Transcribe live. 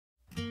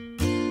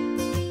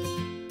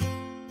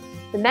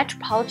The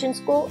Metropolitan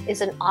School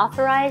is an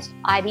authorized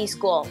IB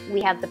school. We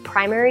have the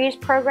primary years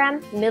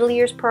program, middle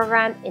years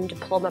program, and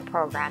diploma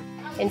program.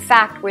 In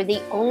fact, we're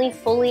the only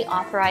fully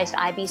authorized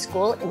IB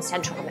school in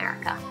Central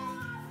America.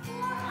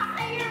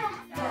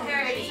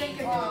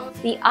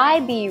 The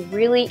IB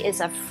really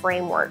is a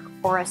framework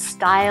or a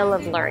style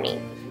of learning.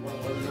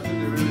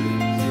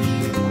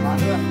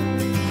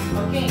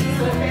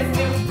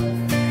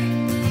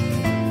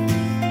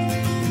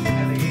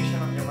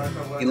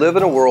 You live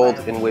in a world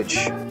in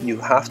which you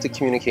have to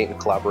communicate and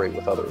collaborate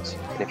with others.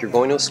 And if you're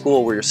going to a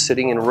school where you're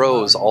sitting in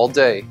rows all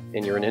day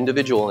and you're an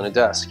individual in a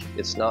desk,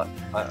 it's not,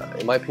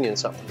 in my opinion,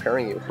 it's not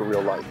preparing you for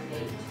real life.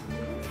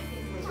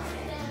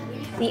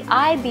 The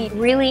IB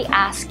really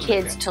asks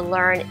kids to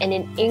learn in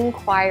an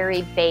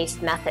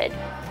inquiry-based method.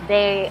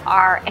 They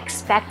are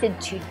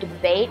expected to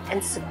debate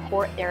and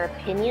support their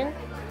opinion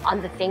on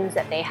the things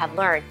that they have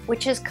learned,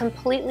 which is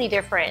completely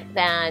different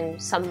than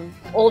some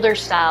older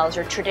styles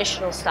or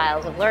traditional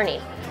styles of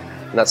learning.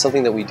 And that's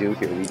something that we do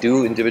here. We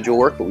do individual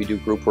work, but we do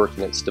group work,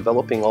 and it's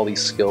developing all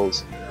these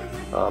skills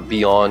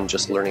beyond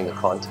just learning the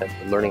content,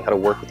 learning how to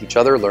work with each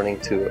other, learning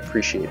to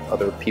appreciate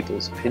other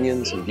people's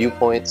opinions and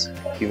viewpoints,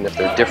 even if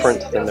they're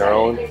different than their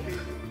own.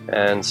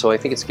 And so I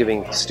think it's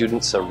giving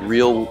students a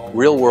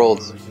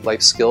real-world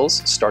life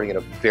skills starting at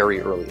a very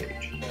early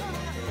age.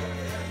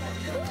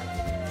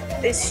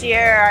 This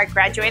year, our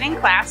graduating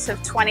class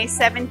of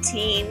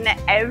 2017,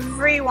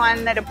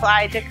 everyone that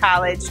applied to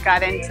college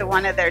got into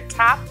one of their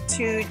top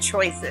 2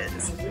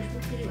 choices.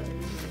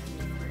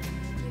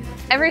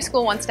 Every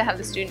school wants to have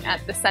the student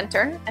at the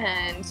center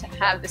and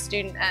have the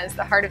student as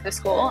the heart of the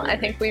school. I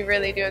think we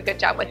really do a good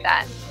job with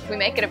that. We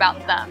make it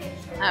about them.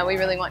 We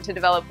really want to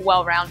develop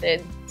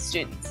well-rounded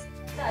students.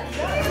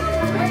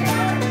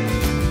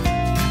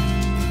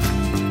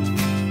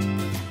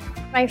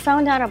 I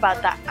found out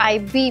about the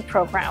IB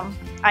program.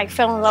 I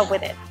fell in love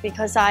with it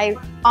because I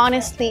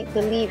honestly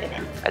believe in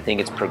it. I think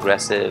it's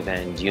progressive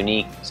and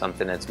unique,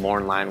 something that's more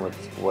in line with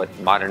what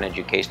modern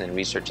education and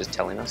research is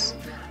telling us.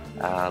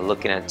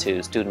 Looking at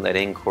student-led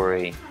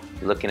inquiry,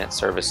 looking at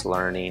service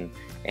learning,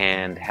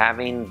 and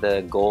having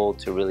the goal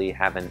to really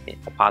have a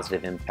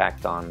positive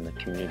impact on the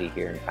community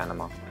here in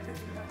Panama.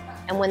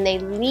 And when they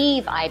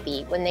leave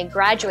IB, when they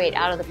graduate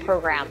out of the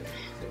program,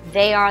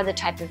 they are the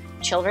type of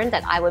children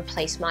that I would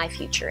place my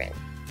future in.